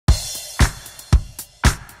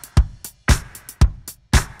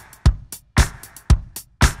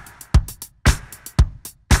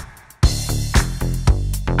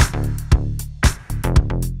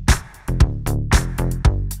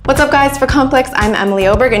What's up guys, for Complex, I'm Emily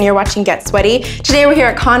Oberg and you're watching Get Sweaty. Today we're here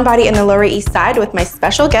at Con Body in the Lower East Side with my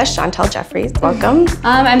special guest, Chantel Jeffries. Welcome.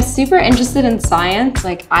 I'm super interested in science,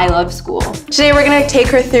 like I love school. Today we're gonna take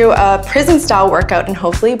her through a prison style workout and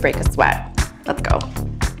hopefully break a sweat. Let's go.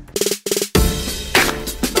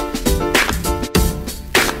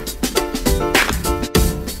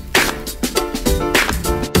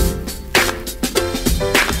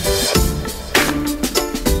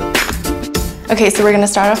 Okay, so we're gonna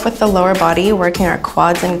start off with the lower body, working our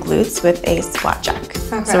quads and glutes with a squat jack.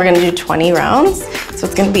 Okay. So we're gonna do 20 rounds. So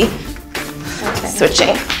it's gonna be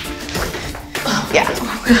switching. Oh. Yeah.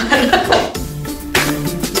 Oh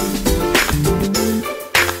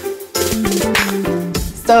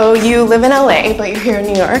So you live in LA, but you're here in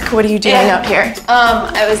New York. What are you doing out here?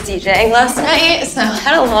 I was DJing last night, so I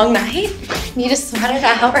had a long night. Need to sweat it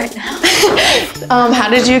out right now. How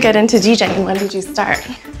did you get into DJing? When did you start?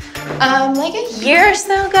 Like a year or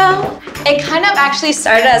so ago. It kind of actually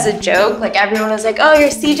started as a joke. Like everyone was like, oh, you're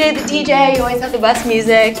CeeJay The DJ, you always have the best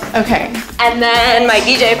music. Okay. And then my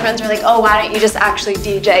DJ friends were like, oh, why don't you just actually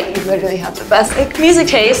DJ? You literally have the best like, music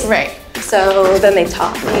taste. Right. So then they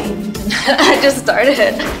taught me and I just started.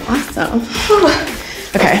 Awesome.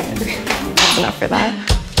 Okay, that's enough for that.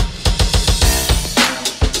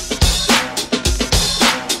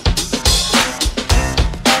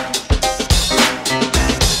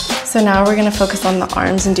 So now we're gonna focus on the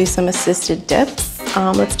arms and do some assisted dips.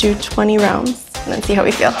 Let's do 20 rounds and then see how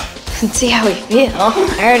we feel. And see how we feel.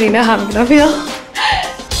 I already know how I'm gonna feel.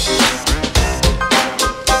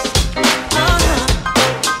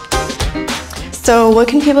 So what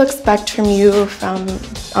can people expect from you from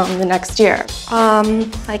the next year?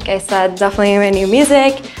 Like I said, definitely my new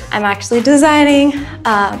music. I'm actually designing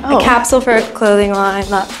a capsule for a clothing line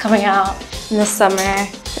that's coming out in the summer.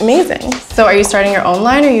 Amazing. So are you starting your own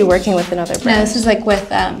line or are you working with another brand? No, this is like with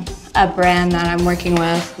a brand that I'm working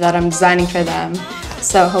with, that I'm designing for them.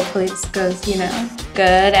 So hopefully this goes, you know,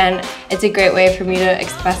 good. And it's a great way for me to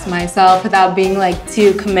express myself without being like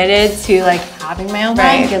too committed to like having my own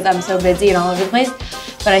line because I'm so busy and all over the place.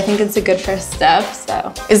 But I think it's a good first step,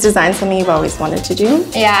 so. Is design something you've always wanted to do?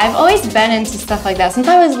 Yeah, I've always been into stuff like that. Since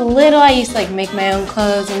I was little, I used to like make my own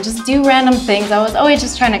clothes and just do random things. I was always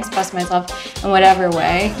just trying to express myself in whatever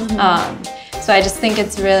way. So I just think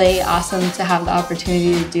it's really awesome to have the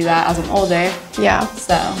opportunity to do that as I'm older. Yeah.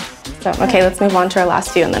 So okay, let's move on to our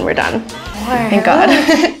last few and then we're done. Thank God.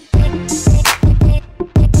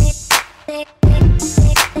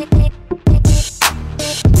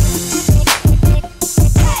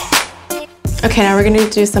 Okay, now we're gonna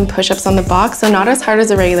do some push-ups on the box. So not as hard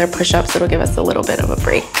as a regular push-ups, it'll give us a little bit of a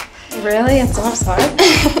break. Really? It's not as hard?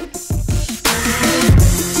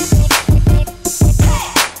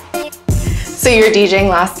 So you were DJing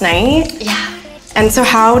last night? Yeah. And so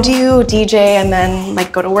how do you DJ and then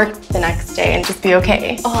like go to work the next day and just be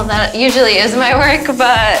okay? Oh, that usually is my work,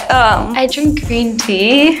 but I drink green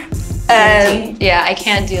tea. And yeah, I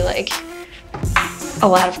can't do like a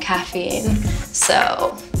lot of caffeine.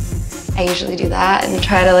 So I usually do that and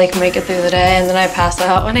try to like make it through the day, and then I pass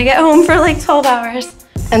out when I get home for like 12 hours.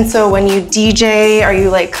 And so when you DJ, are you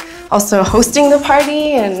like also hosting the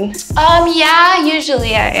party and? Yeah,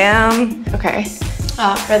 usually I am. Okay.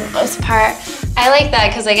 For the most part. I like that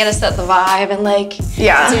because I get to set the vibe and like, it's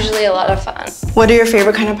usually a lot of fun. What are your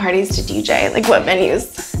favorite kind of parties to DJ? Like what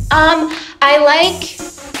venues? I like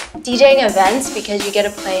DJing events because you get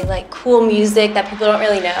to play like cool music that people don't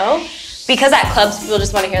really know. Because at clubs, people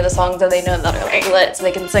just want to hear the songs that they know that are like lit so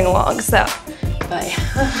they can sing along, so. But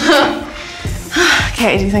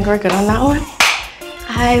Okay, do you think we're good on that one?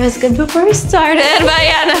 I was good before we started, but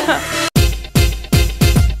yeah, no.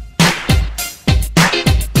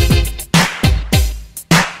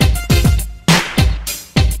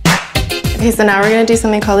 Okay, so now we're gonna do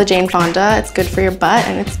something called a Jane Fonda. It's good for your butt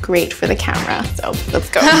and it's great for the camera, so let's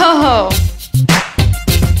go. Oh.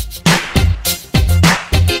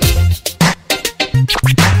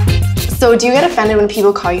 So do you get offended when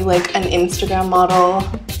people call you like an Instagram model?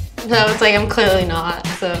 No, it's like I'm clearly not,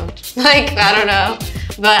 so like, I don't know.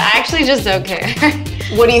 But I actually just don't care.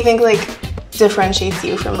 What do you think like differentiates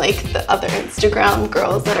you from like the other Instagram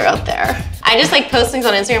girls that are out there? I just like post things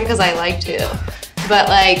on Instagram because I like to. But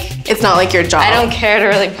like, it's not like your job. I don't care to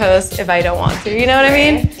really post if I don't want to, you know what I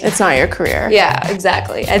mean? It's not your career. Yeah,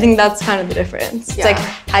 exactly. I think that's kind of the difference. It's like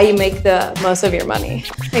how you make the most of your money,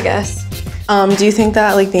 I guess. Do you think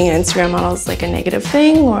that like being an Instagram model is like a negative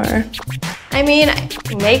thing or? I mean,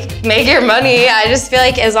 make your money. I just feel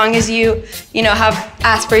like as long as you know, have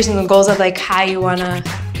aspirations and goals of like how you want to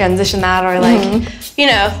transition that or like, you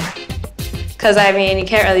know, Because I mean, you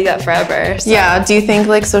can't really do that forever. So. Yeah, do you think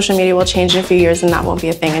like social media will change in a few years and that won't be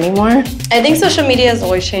a thing anymore? I think social media is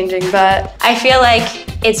always changing, but I feel like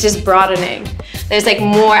it's just broadening. There's like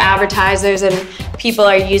more advertisers and people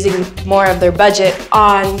are using more of their budget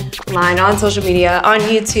online, on social media, on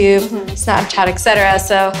YouTube, Snapchat, etc.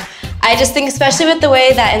 So I just think, especially with the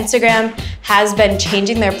way that Instagram has been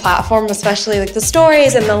changing their platform, especially like the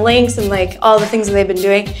stories and the links and like all the things that they've been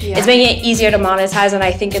doing, it's making it easier to monetize. And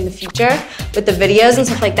I think in the future, with the videos and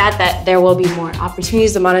stuff like that, that there will be more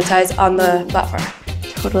opportunities to monetize on the platform.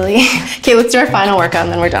 Totally. Okay, let's do our final workout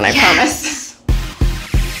and then we're done, I promise.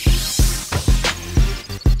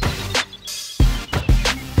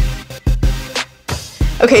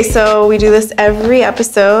 Okay, so we do this every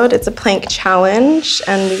episode. It's a plank challenge,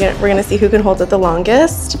 and we're gonna see who can hold it the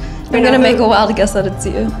longest. I'm gonna make a wild guess that it's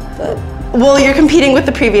you, but. Well, you're competing with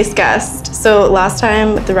the previous guest. So last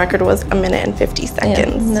time the record was 1 minute and 50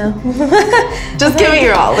 seconds. Yeah, no. Just give it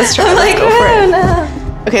your all. Let's try. Let's go for it.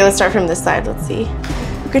 No. Okay, let's start from this side. Let's see.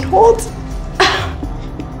 You can hold.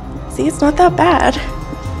 See, it's not that bad.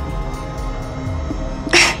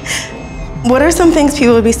 What are some things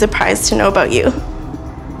people would be surprised to know about you?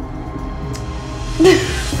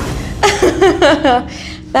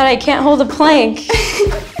 That I can't hold a plank.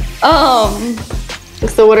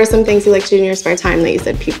 So what are some things you like to do in your spare time that you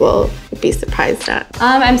said people would be surprised at?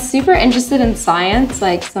 I'm super interested in science.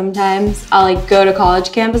 Like sometimes I'll like go to college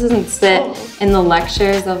campuses and sit in the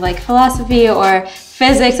lectures of like philosophy or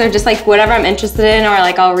physics or just like whatever I'm interested in, or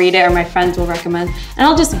like I'll read it or my friends will recommend. And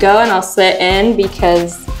I'll just go and I'll sit in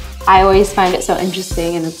because I always find it so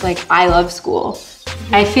interesting, and it's like, I love school.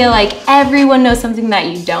 I feel like everyone knows something that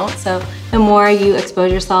you don't, so the more you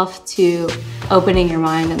expose yourself to opening your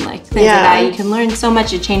mind and like things like that, you can learn so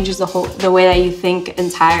much. It changes the way that you think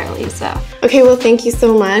entirely. So okay, well, thank you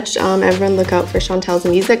so much. Everyone look out for Chantel's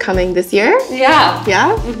music coming this year. Yeah.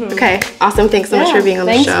 Yeah? Okay, awesome. Thanks so much for being on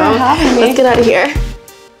the show. Thanks for having me. Let's get out of here.